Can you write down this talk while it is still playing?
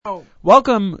Oh.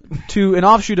 Welcome to an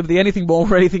offshoot of the Anything Bowl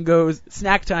where anything goes.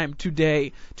 Snack time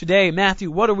today. Today, Matthew,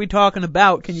 what are we talking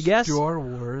about? Can you guess? Star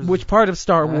Wars. Which part of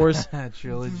Star Wars?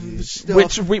 Trilogy.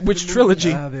 Which trilogy?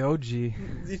 The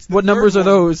OG. What numbers are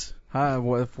those?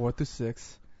 4 through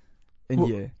 6. And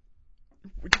yeah.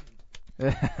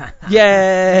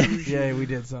 Yeah. Yeah, we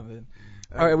did something.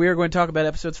 All right, we are going to talk about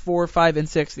episodes 4, 5, and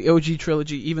 6, the OG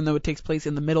trilogy, even though it takes place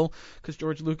in the middle, because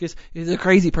George Lucas is a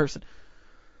crazy person.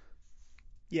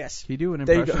 Yes. Can you do an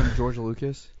There you impression go. of George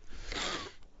Lucas?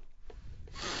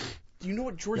 Do you know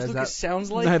what George Does Lucas that- sounds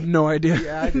like? I have no idea.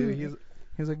 Yeah, I do.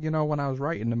 He's like, when I was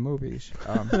writing the movies.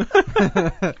 Okay,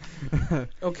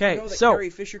 You know that so Carrie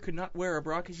Fisher could not wear a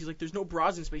bra because she's like, there's no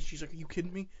bras in space. She's like, are you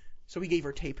kidding me? So he gave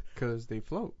her tape. Because they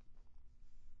float.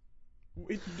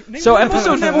 Name So me a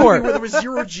episode movie 4. where there was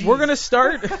 0 G's. we're gonna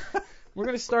start. We're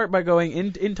gonna start by going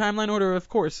in timeline order, of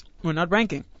course. We're not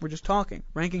ranking. We're just talking.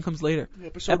 Ranking comes later.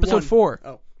 Episode 1. 4.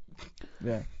 Oh.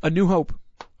 Yeah. A New Hope,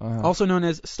 Uh-huh. also known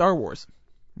as Star Wars.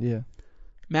 Yeah.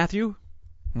 Matthew,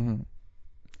 Mm-hmm.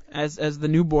 as the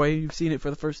new boy, you've seen it for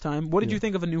the first time. What did Yeah. you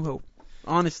think of A New Hope?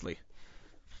 Honestly.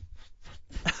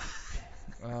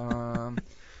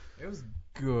 It was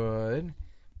good.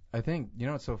 I think,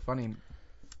 it's so funny.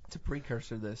 It's a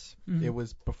precursor to this. Mhm. It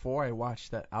was before I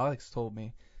watched that. Alex told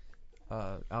me,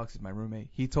 Alex is my roommate.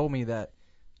 He told me that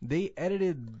they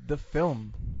edited the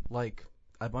film like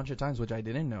a bunch of times, which I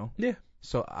didn't know. Yeah.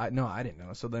 So I didn't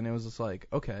know. So then it was just like,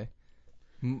 okay,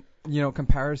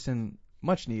 comparison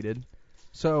much needed.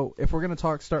 So if we're gonna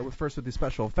start with the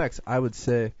special effects, I would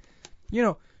say,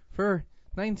 for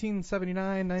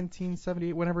 1979,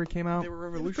 1978, whenever it came out, They were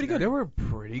pretty revolutionary. good. they were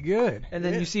pretty good. And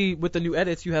then Yeah. you see with the new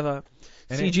edits, you have a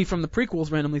And CG from the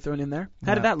prequels randomly thrown in there.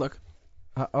 How did Yeah. that look?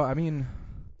 I mean,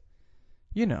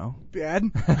 Bad.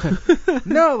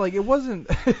 no, like it wasn't.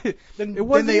 Then, It wasn't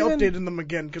then they even- updated them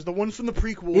again because the ones from the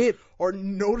prequels are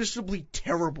noticeably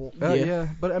terrible. Yeah.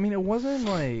 But I mean, it wasn't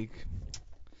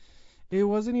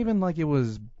even like it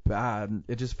was bad.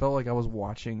 It just felt like I was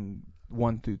watching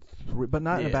 1 through 3, but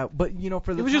not Yeah. about. But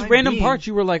for the It was just time random being, parts.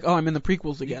 You were like, oh, I'm in the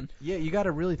prequels again. Yeah, you got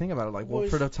to really think about it. Like, well, Was-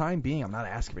 for the time being, I'm not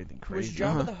asking anything Was crazy. Jabba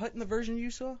Uh-huh. the Hutt in the version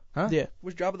you saw? Huh? Yeah.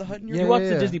 Was Jabba the Hutt in your Yeah, You watched yeah,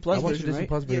 the yeah. Disney Plus I watched version, the Disney right?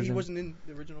 Plus Yeah, version. he wasn't in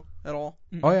the original at all.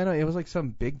 Oh yeah, no, it was like some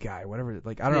big guy, whatever.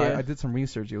 Like I don't know. Yeah. I did some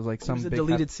research. It was like It some was a big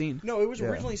deleted scene. No, it was Yeah.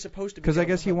 originally supposed to be. Because I Jabba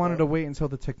guess the he Hutt, wanted though. to wait until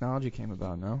the technology came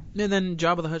about. No. And then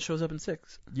Jabba the Hutt shows up in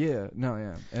 6. Yeah. No.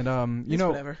 Yeah. And It's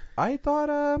whatever. I thought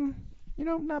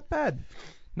not bad.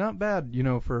 Not bad.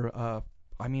 For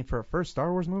for a first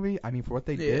Star Wars movie, for what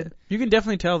they did. You can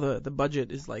definitely tell the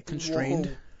budget is like constrained.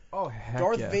 Whoa. Oh heck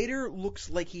Darth yeah. Vader looks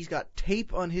like he's got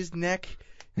tape on his neck.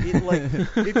 It, like,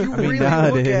 if you I mean, really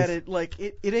nowadays. look at it, like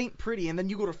it ain't pretty. And then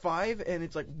you go to 5, and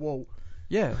it's like, whoa.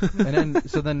 Yeah. And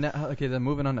then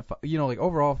moving on to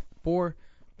overall 4,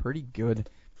 pretty good.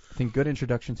 I think good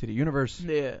introduction to the universe.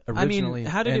 Yeah. Originally,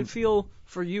 how did and- it feel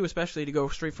for you, especially to go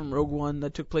straight from Rogue One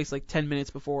that took place like 10 minutes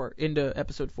before into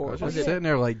Episode 4? I was Was just it sitting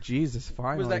there like, Jesus,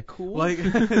 finally. Was that cool? Like,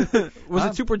 was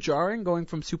it super jarring going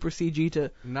from super CG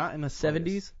to not in the 70s?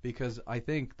 70s, because I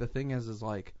think the thing is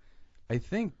like, I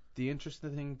think the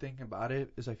interesting thing about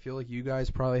it is I feel like you guys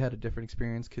probably had a different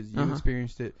experience because you Uh-huh.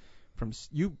 experienced it from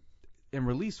you in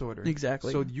release order.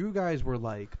 Exactly. So you guys were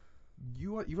like,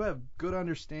 you have good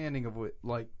understanding of what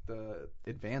like the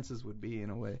advances would be in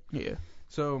a way. Yeah.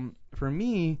 So for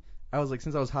me, I was like,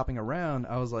 since I was hopping around,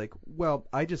 I was like, well,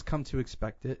 I just come to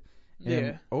expect it. And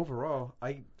Yeah. overall,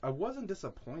 I wasn't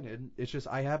disappointed. It's just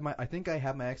I think I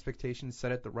have my expectations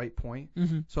set at the right point.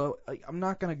 Mm-hmm. So I'm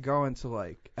not gonna go into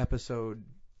like episode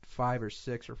 5 or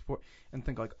 6 or 4 and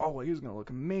think like, oh, well, he's gonna look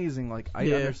amazing. Like I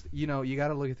Yeah. understand. You got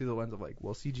to look it through the lens of like,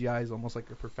 well, CGI is almost like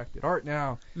a perfected art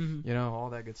now. Mm-hmm.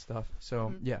 All that good stuff. So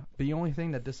Mhm. yeah, the only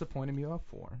thing that disappointed me off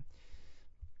 4,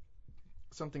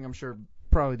 something I'm sure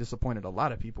probably disappointed a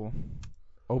lot of people,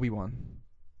 Obi-Wan,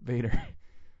 Vader.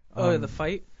 The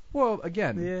fight? Well,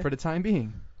 again, Yeah. for the time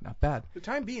being, not bad. The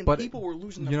time being, But, people were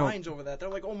losing their you know- minds over that. They're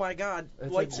like, oh my god,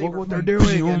 It's like, lightsaber. what they're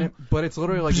fight. doing, but it's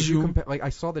literally like if you Zoom. compare. Like I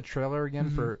saw the trailer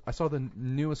again Mhm. I saw the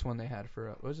newest one they had for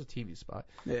it was a TV spot,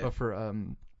 Yeah. but for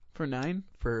For 9?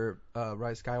 Rise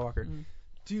of Skywalker, Mm.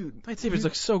 dude. Lightsabers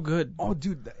look so good. Oh,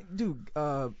 dude,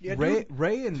 Yeah, Ray dude.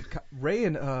 Ray and Kylo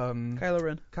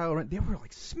Ren. Kylo Ren, they were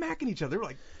like smacking each other. They were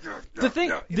like,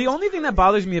 The only thing that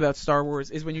bothers me about Star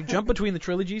Wars is when you jump between the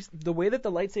trilogies, the way that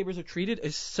the lightsabers are treated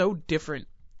is so different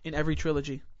in every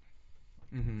trilogy.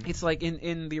 mm-hmm. It's like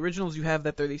in the originals you have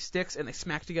that they're these sticks and they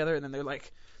smack together and then they're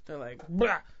like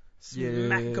blah,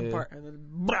 smack Yeah. apart and then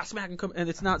blah, smack and come and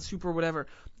it's not super whatever.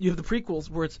 You have the prequels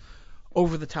where it's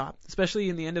over the top, especially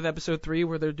in the end of episode 3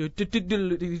 where they're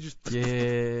just Yeah.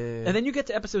 and then you get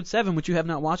to episode 7, which you have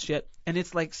not watched yet, and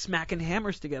it's like smacking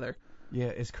hammers together. Yeah,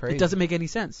 it's crazy. It doesn't make any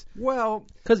sense. Well,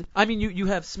 Because, I mean, you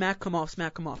have smack, come off,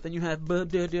 then you have and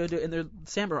they're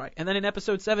samurai. And then in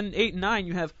episode 7, 8, and 9,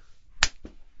 you have...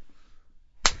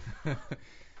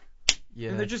 yeah.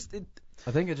 And they're just...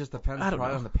 I think it just depends I don't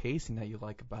probably know. on the pacing that you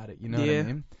like about it. You know what Yeah. I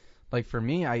mean? Like, for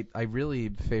me, I really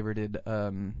favorited...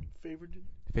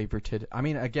 favorited. I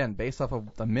mean, again, based off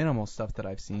of the minimal stuff that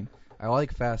I've seen, I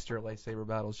like faster lightsaber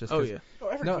battles just 'cause- Oh,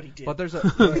 everybody did. But there's a...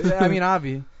 I mean,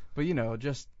 obvi. But, you know,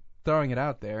 just... throwing it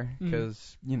out there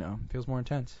because you know feels more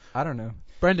intense. I don't know,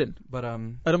 Brendan, but I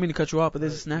don't mean to cut you off, but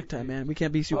this is snack time, man. We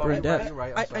can't be super in depth.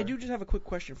 Right, I do just have a quick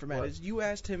question for Matt. What? Is you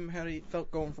asked him how he felt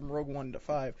going from Rogue One to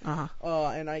 5, Uh-huh.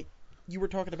 and you were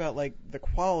talking about like the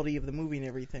quality of the movie and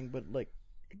everything, but like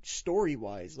story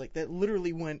wise, like that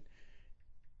literally went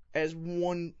as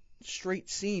one straight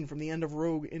scene from the end of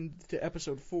Rogue into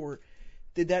Episode 4.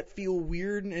 Did that feel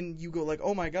weird? And you go like,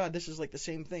 oh my god, this is like the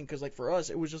same thing? Because like for us,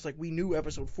 it was just like we knew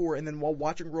Episode 4, and then while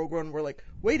watching Rogue One, we're like,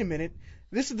 wait a minute,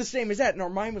 this is the same as that, and our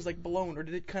mind was like blown. Or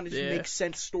did it kind of just make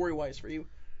sense story wise for you?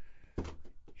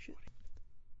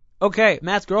 Okay,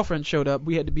 Matt's girlfriend showed up.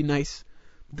 We had to be nice.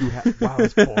 wow,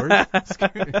 it's bored.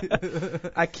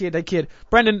 I kid.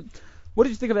 Brendan, what did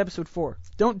you think of Episode 4?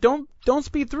 Don't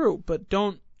speed through, but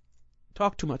don't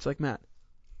talk too much like Matt.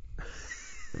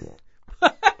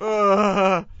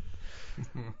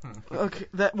 Okay,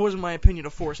 that wasn't my opinion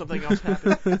of 4. Something else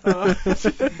happened.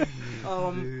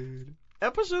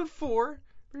 Episode 4,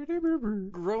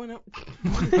 growing up,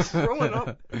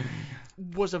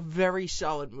 was a very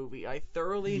solid movie. I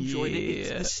thoroughly enjoyed it. It's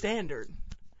the standard.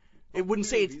 It wouldn't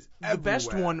say it's the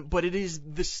best one, but it is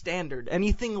the standard.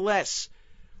 Anything less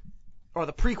are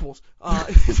the prequels.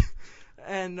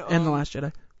 And The Last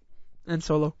Jedi. And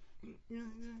Solo. Yeah.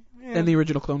 And the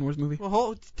original Clone Wars movie.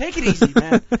 Well, take it easy,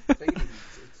 man. Take it easy.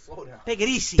 Slow down. Take it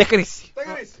easy. Take it easy.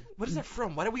 What is that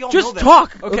from? Why do we all know Just that?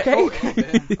 talk, Okay. okay?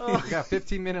 We got a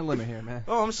 15-minute limit here, man.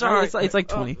 Oh, I'm sorry. It's like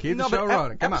 20. Keep the No, show but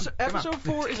rolling. Come on. Episode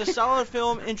 4 is a solid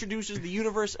film, introduces the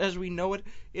universe as we know it.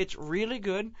 It's really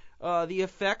good. The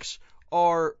effects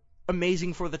are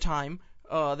amazing for the time.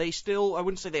 They still, I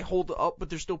wouldn't say they hold up, but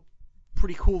they're still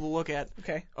pretty cool to look at.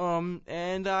 Okay.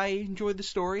 And I enjoyed the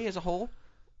story as a whole.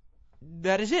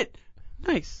 That is it.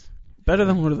 Nice. Better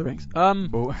than Lord of the Rings.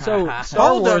 So Star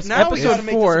Hold up, Wars now we gotta Episode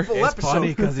make 4. this a full It's episode. funny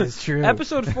because it's true.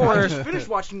 Episode I 4. just finished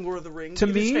watching Lord of the Rings. To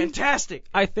It's me- fantastic.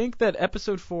 I think that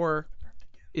Episode 4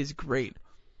 is great.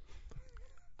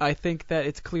 I think that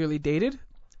it's clearly dated,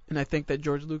 and I think that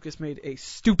George Lucas made a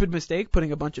stupid mistake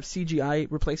putting a bunch of CGI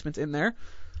replacements in there.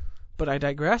 But I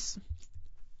digress.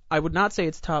 I would not say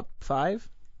it's top 5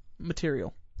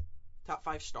 material. Top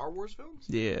 5 Star Wars films?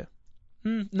 Yeah.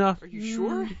 No. Are you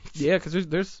sure? Yeah, because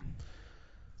there's.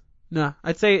 Nah,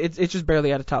 I'd say it's just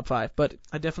barely out of top 5, but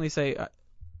I definitely say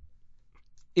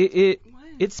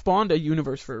it spawned a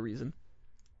universe for a reason.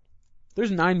 There's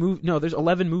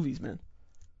 11 movies, man.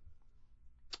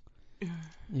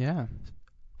 Yeah.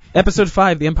 Episode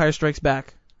 5, The Empire Strikes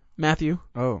Back. Matthew.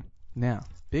 Oh, now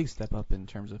big step up in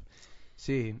terms of.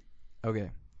 See, okay,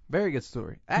 very good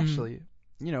story. Actually,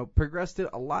 you know, progressed it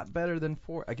a lot better than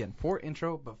 4. Again, 4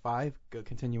 intro, but 5 good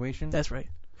continuation. That's right.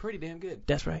 pretty damn good.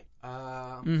 That's right.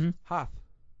 Hoth,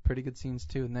 pretty good scenes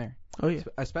too in there. Oh yeah.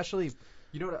 Especially,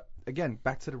 you know what? Again,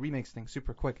 back to the remakes thing,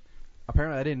 super quick.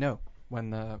 Apparently, I didn't know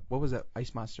when what was that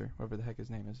Ice Monster, whatever the heck his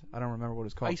name is. I don't remember what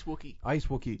it's called. Ice Wookiee. Ice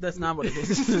Wookiee. That's not what it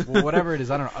is. Well, whatever it is,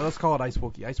 I don't know. Let's call it Ice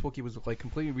Wookiee. Ice Wookiee was like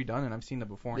completely redone, and I've seen the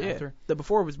before and after. The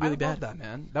before was really I bad. love that,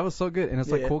 man. That was so good, and it's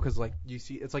like Yeah. cool because like you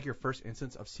see, it's like your first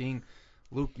instance of seeing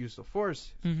Luke use the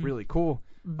Force. Mhm. Really cool.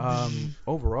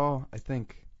 Overall, I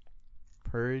think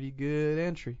pretty good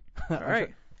entry. All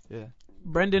right. Yeah.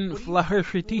 Brendan What do you mean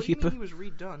Flaherty. he was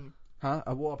redone? Huh?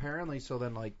 Well, apparently, so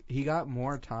then like he got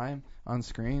more time on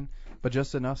screen, but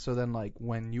just enough so then like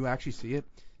when you actually see it,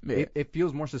 it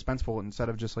feels more suspenseful instead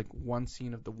of just like one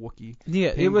scene of the Wookiee. Yeah,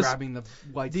 Him it was grabbing the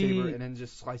lightsaber and then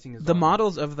just slicing his. the arm.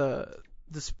 models of the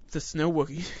snow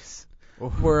Wookiees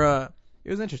Oh. were It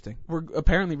was interesting. were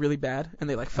apparently really bad, and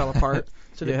they like fell apart.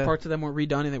 So Yeah. parts of them were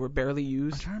redone, and they were barely I'm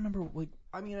used. trying to remember, like,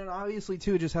 I mean, and obviously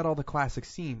too, it just had all the classic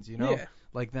scenes, you know, Yeah.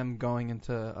 like them going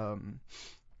into,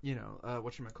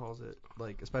 whatchamacallit,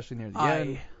 like especially near the I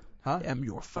end. Huh? am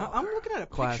your father. I'm looking at a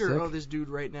Classic. picture of this dude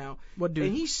right now, What dude?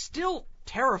 and he's still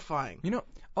terrifying. You know,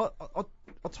 I'll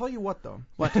tell you what though.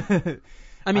 What?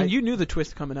 I mean, I- you knew the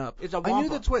twist coming up. It's a I knew wampa.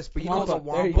 the twist, but you know, Wampa.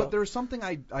 what? There you go. But there's something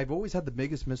I've always had the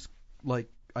biggest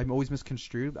I'm always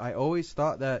misconstrued. I always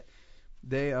thought that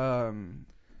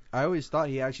I always thought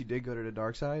he actually did go to the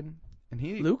dark side, and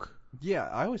he Luke? Yeah,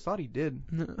 I always thought he did.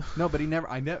 No, but he never.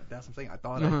 That's something I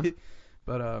thought. Uh-huh. I did.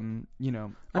 But you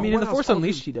know. I mean, in what The else? Force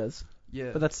Unleashed he does,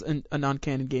 Yeah. but that's a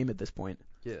non-canon game at this point.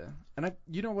 Yeah, and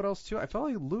you know what else too? I felt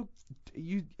like Luke.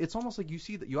 It's almost like you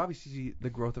see that you obviously see the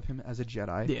growth of him as a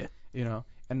Jedi. Yeah. You know,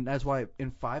 and that's why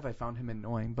in 5 I found him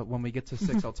annoying. But when we get to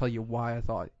 6, I'll tell you why I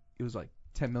thought it was like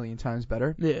 10 million times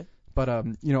better. Yeah. But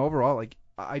you know, overall, like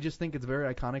I just think it's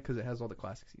very iconic because it has all the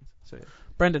classic scenes. So yeah.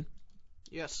 Brendan,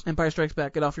 Yes. Empire Strikes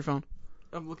Back. Get off your phone.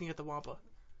 I'm looking at the Wampa.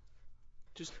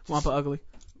 Just Wampa ugly.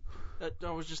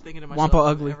 I was just thinking to myself. Wampa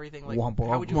ugly. Everything like. Wampa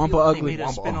how would you Wampa feel if ugly. they made a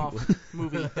Wampa spin-off ugly.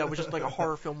 movie that was just like a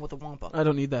horror film with a Wampa? I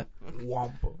don't need that.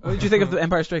 Wampa. What did you think of The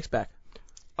Empire Strikes Back?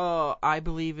 I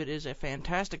believe it is a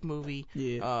fantastic movie.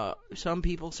 Yeah. Some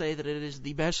people say that it is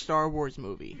the best Star Wars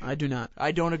movie. I do not.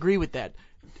 I don't agree with that.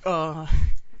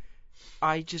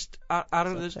 I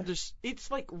don't know. It's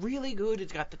like really good.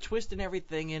 It's got the twist and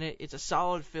everything in it. It's a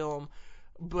solid film.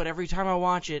 But every time I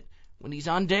watch it, when he's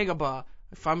on Dagobah,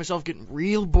 I find myself getting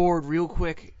real bored real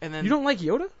quick. And then You don't like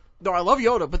Yoda? No, I love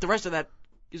Yoda, but the rest of that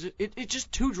it's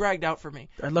just too dragged out for me.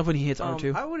 I love when he hits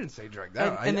R2. I wouldn't say dragged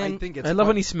out. And I then- think it's. I love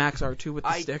when he smacks R2 with the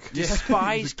I stick.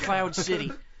 despise Cloud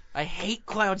City. I hate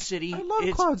Cloud City. I love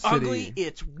it's Cloud City. ugly.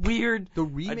 It's weird. the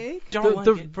remake. Don't like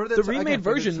it. For The again, remade for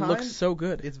the version time, looks so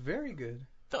good. It's very good.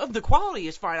 The quality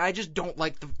is fine. I just don't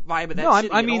like the vibe of that No,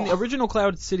 city I at mean all. original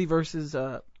Cloud City versus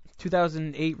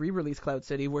 2008 re-release Cloud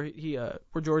City, where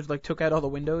where George like took out all the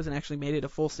windows and actually made it a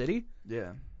full city.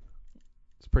 Yeah.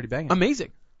 It's pretty banging.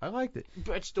 Amazing. I liked it.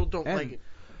 But I still don't And like it.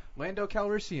 Lando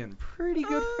Calrissian, pretty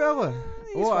good fella.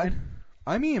 He's fine.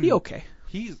 I mean, He okay.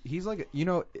 he's like, you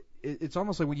know, it's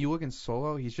almost like when you look in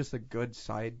Solo, he's just a good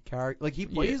side character. Like he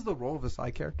plays the role of a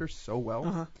side character so well.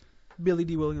 Uh-huh. Billy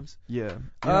D. Williams. Yeah.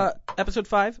 Episode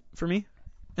 5 for me,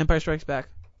 Empire Strikes Back.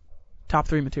 Top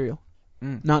 3 material.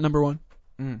 Mm. Not number 1.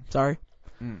 Mm. Sorry.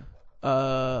 Mm.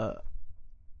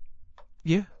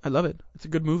 Yeah, I love it. It's a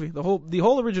good movie. The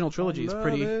whole original trilogy is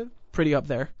pretty up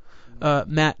there.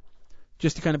 Matt,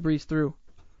 just to kind of breeze through.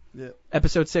 Yeah.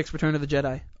 Episode 6, Return of the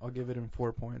Jedi. I'll give it in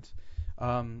 4 points.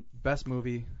 Best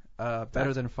movie.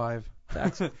 Better than 5.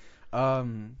 Facts.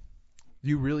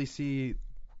 You really see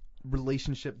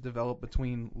relationship develop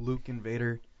between Luke and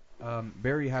Vader.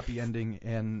 Very happy ending,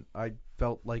 and I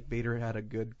felt like Vader had a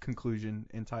good conclusion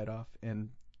and tied off, and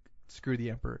screw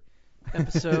the Emperor.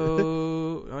 Episode...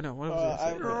 Oh, no. What was I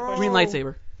it? have a question. Green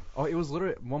lightsaber. Oh, it was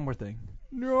literally one more thing.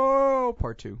 No,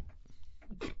 part 2.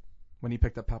 When he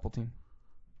picked up Palpatine.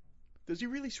 Does he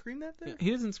really scream that thing? He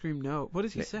doesn't scream no. What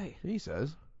does he Yeah. say? He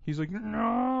says. He's like,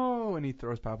 no, and he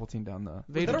throws Palpatine down the... Is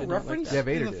Vader that a did not like reference that. Yeah,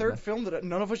 Vader in the did third that. film that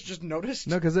none of us just noticed?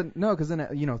 No, because then,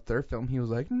 you know, third film, he was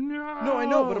like, no. No, I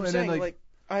know, but I'm and saying, then, like,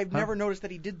 I've Huh? never noticed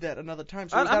that he did that another time.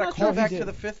 So I'm is that a not sure he callback did. to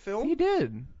the fifth film? He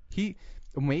did.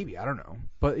 Maybe, I don't know.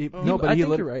 But Oh. no, but I he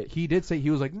think you're right. He did say, he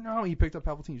was like, no, he picked up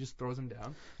Palpatine, he just throws him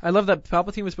down. I love that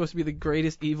Palpatine was supposed to be the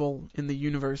greatest evil in the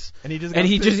universe. And he just And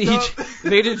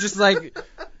Vader just like,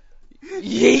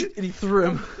 yeet, and he threw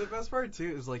him. The best part,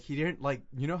 too, is, like, he didn't, like,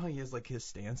 you know how he has, like, his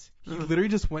stance? He literally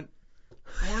just went...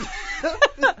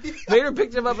 Vader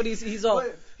picked him up and he's all...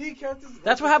 He kept his...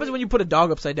 That's what happens when you put a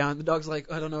dog upside down. The dog's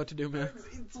like, I don't know what to do, man.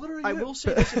 It's literally I it. will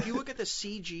say this: if you look at the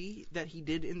CG that he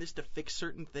did in this to fix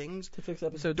certain things, To fix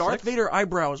episode Darth 6? Vader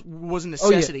eyebrows was a Oh,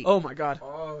 necessity. yeah. Oh, my God.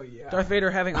 Oh, yeah. Darth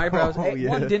Vader having eyebrows. Oh, yeah.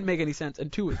 1 didn't make any sense,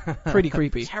 and 2 was pretty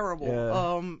creepy. Terrible.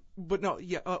 Yeah. But no,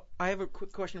 yeah. I have a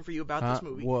quick question for you about this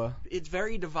movie. What? It's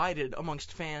very divided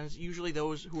amongst fans, usually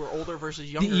those who are older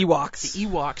versus younger. The Ewoks. The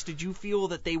Ewoks. Did you feel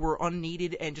that they were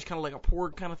unneeded and just kind of like a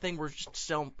Porg kind of thing, where just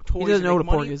sell toys? He doesn't and know what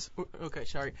make a money? Porg is. Okay,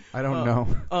 sorry. I don't know.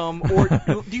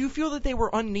 Or do you feel that they were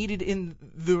unneeded in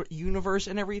the universe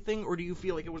and everything, or do you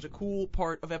feel like it was a cool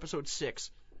part of Episode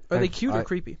 6? Are they cute or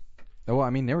creepy? Well,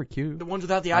 I mean, they were cute. The ones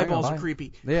without the I ain't gonna eyeballs are lie.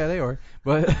 creepy. Yeah, they were.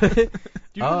 But Do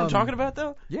you know what I'm talking about,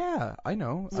 though? yeah, I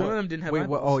know. Some of them didn't have Wait,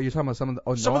 eyeballs. oh, you're talking about some of the?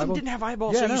 Oh, Some no of them eyeballs? didn't have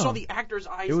eyeballs, Yeah, so you no. saw the actor's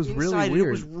eyes It was inside, really and weird.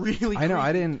 it was really I know.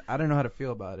 I creepy. didn't know how to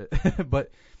feel about it.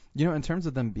 But you know, in terms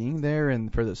of them being there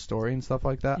and for the story and stuff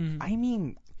like that, I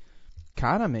mean,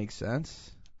 kind of makes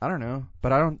sense. I don't know,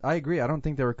 but I agree. I don't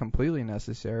think they were completely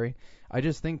necessary. I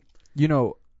just think, you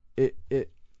know,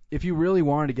 if you really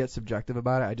wanted to get subjective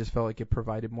about it, I just felt like it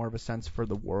provided more of a sense for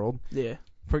the world. Yeah.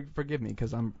 Forgive me,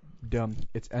 because I'm dumb.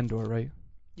 It's Endor, right?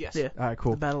 Yes. Yeah. All right,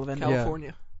 cool. The Battle of Endor.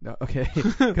 California. No, okay.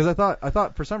 Because I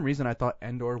thought for some reason I thought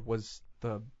Endor was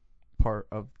the part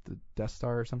of the Death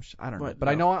Star or some I don't know. What? But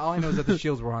No. I know all I know is that the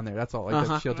shields were on there. That's all. Like the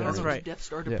Uh-huh. shield That's generators. right. Death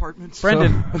Star Yeah. departments.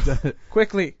 Brendan, So-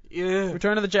 quickly. Yeah.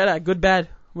 Return of the Jedi. Good, bad.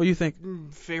 What do you think?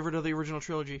 Favorite of the original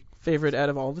trilogy. Favorite out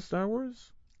of all the Star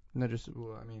Wars? no, just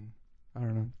well, I mean, I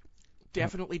don't know.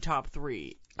 Definitely top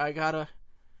 3. I gotta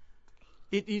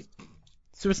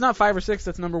So it's not 5 or 6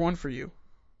 that's number 1 for you.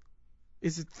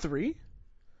 Is it 3?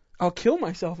 I'll kill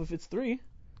myself if it's 3.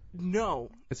 No.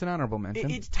 It's an honorable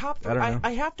mention. It's top 3.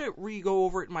 I have to re-go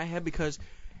over it in my head because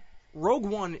Rogue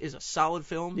One is a solid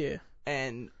film. Yeah.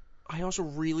 And I also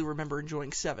really remember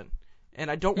enjoying 7. And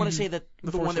I don't want to say that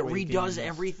the Force one that Awakens. redoes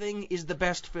everything is the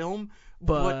best film,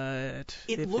 But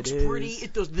it looks pretty.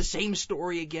 It does the same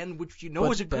story again, which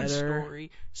is a good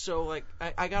story. So, like,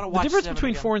 I gotta watch. The difference 7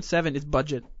 between again. 4 and 7 is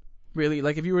budget. Really,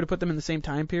 like if you were to put them in the same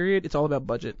time period, it's all about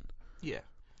budget. Yeah.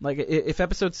 Like if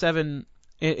Episode 7,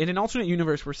 in an alternate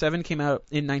universe where 7 came out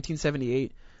in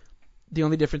 1978, the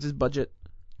only difference is budget,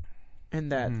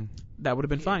 and that would have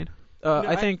been fine.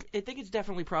 I think it's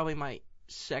definitely probably my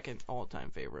second all-time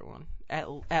favorite one. At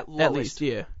lowest. At least,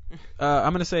 yeah.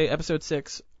 I'm gonna say Episode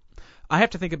 6. I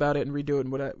have to think about it and redo it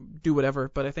and do whatever,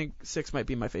 but I think 6 might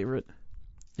be my favorite.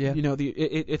 Yeah. You know,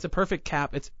 it's a perfect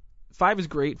cap. 5 is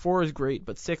great, 4 is great,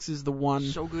 but 6 is the one.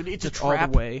 So good. It's a that's all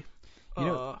trap. the way. You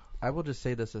know, I will just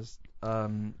say this as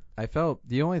I felt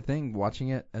the only thing watching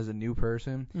it as a new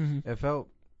person, it felt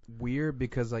weird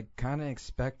because I kind of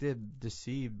expected to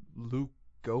see Luke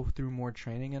go through more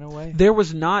training in a way. There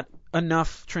was not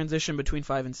enough transition between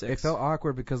 5 and 6. It felt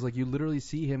awkward because like you literally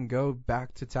see him go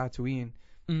back to Tatooine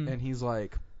and he's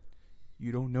like,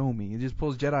 "You don't know me." He just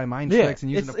pulls Jedi mind tricks and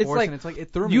using the Force, like, and it's like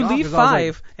it threw me you off. leave 'Cause I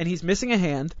was 5 and he's missing a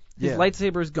hand. His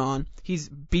lightsaber is gone. He's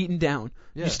beaten down.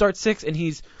 Yeah. You start 6 and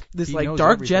he's this He like knows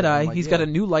dark everything. Jedi. Like, He's got a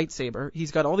new lightsaber.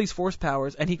 He's got all these Force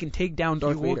powers and he can take down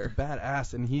Darth he Vader. looked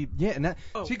badass, and see,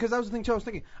 because that was the thing too. I was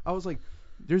thinking,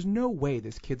 there's no way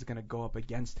this kid's gonna go up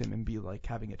against him and be like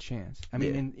having a chance. I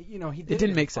mean, and he did. It didn't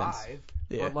in make 5, sense.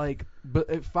 Yeah. But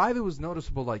at 5 it was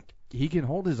noticeable. Like he can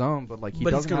hold his own, but like he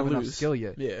But he's doesn't have gonna enough lose. skill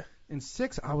yet. Yeah. In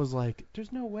 6, I was like,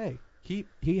 there's no way. He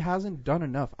hasn't done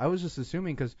enough. I was just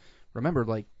assuming because remember,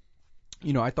 like,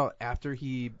 I thought after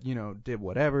he, did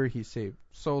whatever, he saved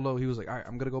Solo, he was like, all right,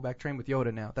 I'm going to go back train with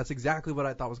Yoda now. That's exactly what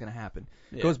I thought was going to happen.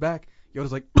 Yeah. Goes back,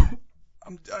 Yoda's like,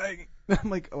 I'm dying. I'm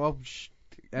like, well,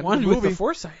 One with the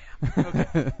Force I am.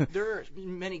 Okay. There are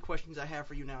many questions I have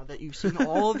for you now that you've seen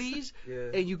all of these,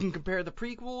 and you can compare the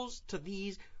prequels to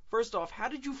these. First off, how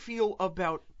did you feel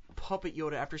about Puppet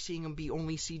Yoda after seeing him be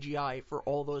only CGI for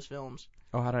all those films?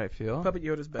 Oh, how did I feel? Puppet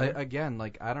Yoda's better. Again,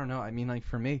 like, I don't know. I mean, like,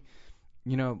 for me,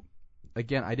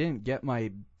 again, I didn't get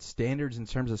my standards in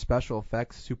terms of special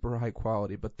effects super high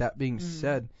quality. But that being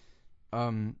said,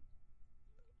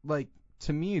 like,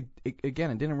 to me, it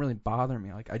didn't really bother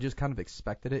me. Like, I just kind of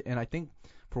expected it. And I think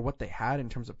for what they had in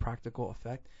terms of practical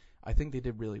effect, I think they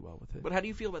did really well with it. But how do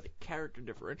you feel about the character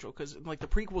differential? Because, like, the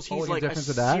prequels, he's, in like, a difference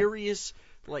of that? serious,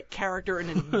 like, character, and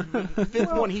in the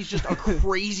fifth one, he's just a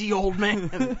crazy old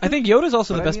man. I think Yoda's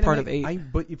also the But best part of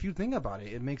 8. But if you think about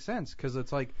it, it makes sense because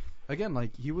it's like, again,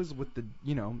 like he was with the,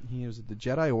 he was at the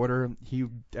Jedi Order.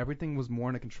 Everything was more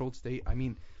in a controlled state. I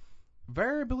mean,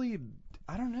 variably,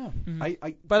 I don't know.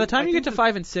 By the time you get to that-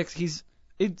 5 and 6,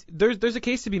 there's a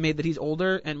case to be made that he's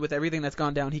older, and with everything that's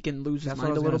gone down, he can lose his That's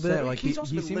mind what a I little was gonna bit. say. Like He's also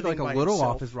he been seemed living like by a little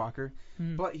himself. off his rocker,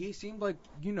 but he seemed like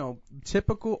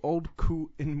typical old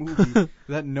coot in movie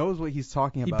that knows what he's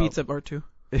talking He about. beats up R2.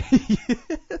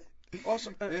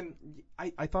 Also, and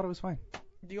I thought it was fine.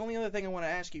 the only other thing I want to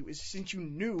ask you is, since you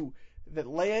knew that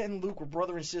Leia and Luke were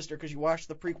brother and sister because you watched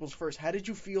the prequels first, how did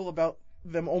you feel about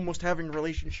them almost having a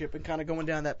relationship and kind of going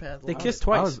down that path? They kissed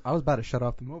twice. I was about to shut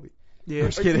off the movie. Yeah.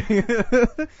 I'm just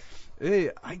kidding.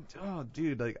 Hey,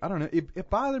 dude, like, I don't know. It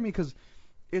bothered me because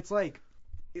it's like,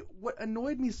 what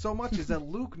annoyed me so much is that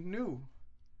Luke knew.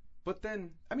 But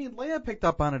then, I mean, Leia picked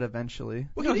up on it eventually.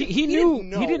 Well, no, he knew.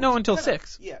 He didn't know until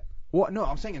 6. Yeah. Well, no,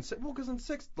 I'm saying because in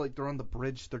 6, like, they're on the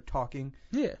bridge, they're talking.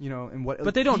 Yeah. And what.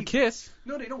 But they don't kiss.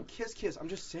 No, they don't kiss. I'm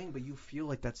just saying, but you feel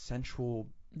like that sensual.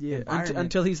 Yeah. environment.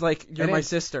 Until he's like, "You're And my then-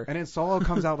 sister." And then Solo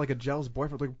comes out like a jealous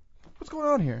boyfriend, like, what's going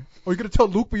on here? Oh, you're gonna tell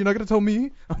Luke, but you're not gonna tell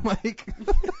me? I'm like,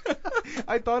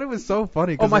 I thought it was so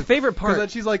funny. Oh, my favorite part.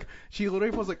 Because then she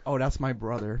literally was like, oh, that's my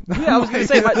brother. Yeah, I was gonna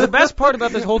say the best part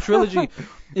about this whole trilogy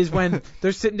is when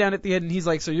they're sitting down at the end and he's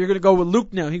like, "So you're gonna go with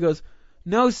Luke now?" He goes,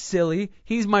 "No, silly,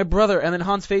 he's my brother." And then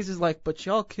Han's face is like, "But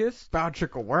y'all kiss?" Bow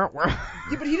chicka wah.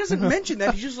 Yeah, but he doesn't mention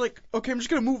that. He's just like, okay, I'm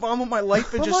just gonna move on with my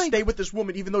life and But just like- stay with this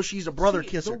woman, even though she's a brother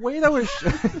kisser. The way that was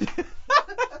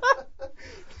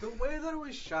the way that it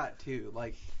was shot too,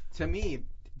 like, to me,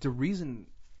 the reason,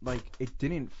 like, it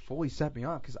didn't fully set me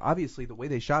off, because obviously the way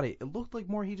they shot it, it looked like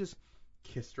more he just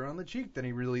kissed her on the cheek than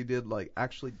he really did, like,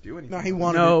 actually do anything. No, he with it.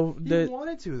 wanted He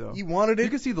wanted to, though. You wanted it. You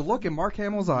can see the look in Mark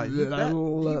Hamill's eye. Exactly.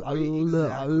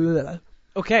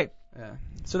 Okay, Yeah.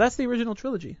 so that's the original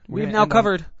trilogy. We're We've gonna now end on-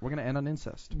 covered. We're gonna end on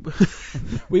incest.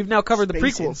 We've now covered the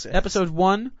Space prequels. incest. Episode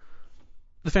 1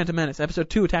 The Phantom Menace. Episode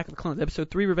 2, Attack of the Clones. Episode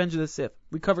 3, Revenge of the Sith.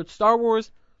 We covered Star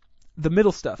Wars, the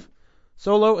middle stuff.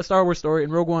 Solo, a Star Wars story,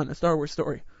 and Rogue One, a Star Wars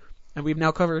story. And we've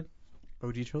now covered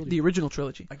OG trilogy. the original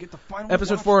trilogy. I get the final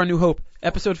Episode watch. 4, A New Hope.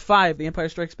 Episode 5, The Empire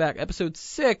Strikes Back. Episode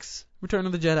 6, Return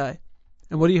of the Jedi.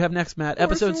 And what do you have next, Matt? Force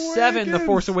Episode 7, The Awakens.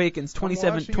 Force Awakens, I'm watching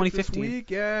it this 2015.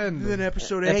 weekend. And then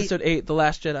episode 8. Episode 8, The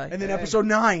Last Jedi. And then episode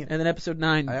 9. And then episode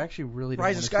 9, I actually really don't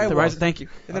Rise wanna of see Skywalker. The Rise. Thank you.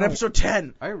 And then episode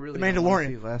 10. I really The don't wanna Mandalorian.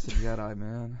 see Last of Jedi,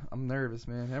 man. I'm nervous,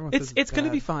 man. Everyone says It's going to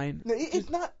bad. be fine. No, it's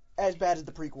not as bad as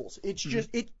the prequels. It's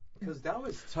just Because that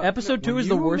was tough. Episode 2 When is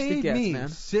the you worst it made gets, me man.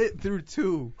 Sit through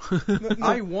 2.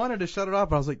 I wanted to shut it off,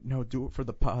 but I was like, no, do it for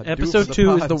the pod. Do it Episode for the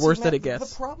 2 is pod. the worst that it The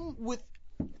gets. problem with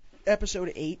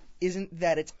episode 8 isn't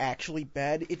that it's actually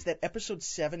bad. It's that episode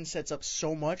 7 sets up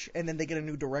so much, and then they get a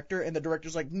new director, and the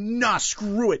director's like, nah,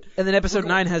 screw it. And then episode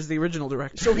 9 has the original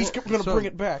director. So he's going to So- bring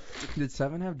it back. Did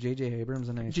 7 have J.J. Abrams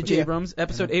in it? J.J. Yeah. Abrams.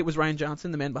 Episode 8 was Ryan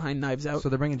Johnson, the man behind Knives Out. So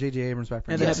they're bringing J.J. Abrams back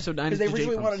for And then next. episode 9 Because is they J.J.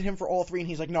 originally Abrams. wanted him for all 3, and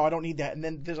he's like, no, I don't need that. And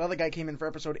then this other guy came in for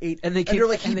episode 8, And they they're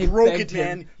like, and he they broke begged it,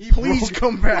 him. man. Please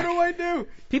come back. What do I do?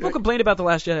 People complained about The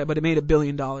Last Jedi, but it made $1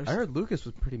 billion. I heard Lucas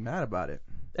was pretty mad about it.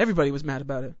 Everybody was mad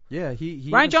about it. Yeah, he Ryan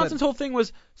even said- Johnson's whole thing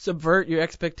was subvert your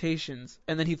expectations,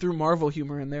 and then he threw Marvel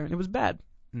humor in there, and it was bad.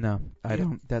 No, I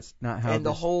don't. That's not how. And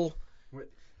the this- whole...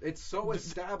 It's so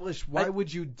established. Why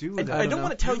would you do I that? don't know.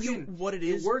 want to tell You you can- what it It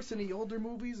is. works in the older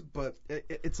movies, but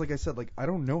it's like I said. Like I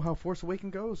don't know how Force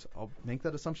Awakens goes. I'll make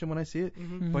that assumption when I see it.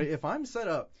 Mm-hmm. But if I'm set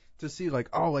up to see like,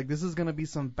 oh, like this is gonna be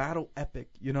some battle epic,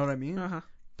 you know what I mean? Uh-huh.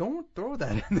 Don't throw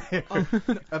that in there.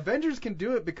 Avengers can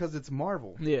do it because it's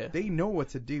Marvel. Yeah. They know what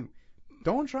to do.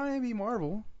 Don't try and be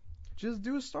Marvel. Just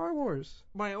do Star Wars.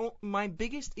 My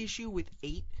biggest issue with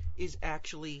 8 is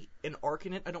actually an arc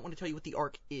in it. I don't want to tell you what the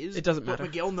arc is. It doesn't but matter.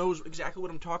 Miguel knows exactly what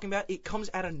I'm talking about. It comes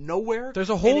out of nowhere. There's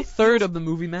a and whole it third feels of the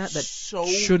movie, Matt, that so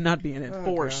should not be in it. Oh,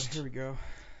 Forced. God, here we go.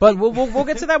 But we'll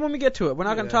get to that when we get to it. We're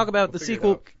not going to Yeah, talk about we'll the figure it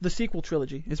sequel. out. The sequel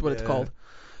trilogy is what it's Yeah. called.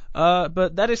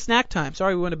 But that is snack time.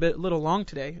 Sorry we went a little long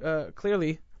today.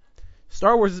 Clearly,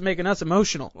 Star Wars is making us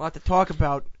emotional. a lot to talk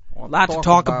about. A lot to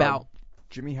talk about.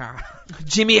 Jimmy Ha.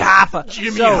 Jimmy Hoffa.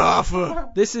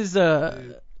 Hoffa. This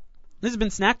has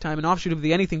been Snack Time, an offshoot of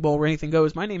the Anything Bowl where anything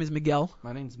goes. My name is Miguel.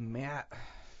 My name's Matt.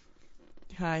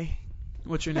 Hi,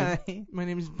 What's your name? Hi. my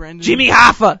name is Brendan. Jimmy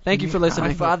Hoffa. Thank you for Jimmy listening.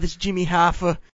 My father's Jimmy Hoffa.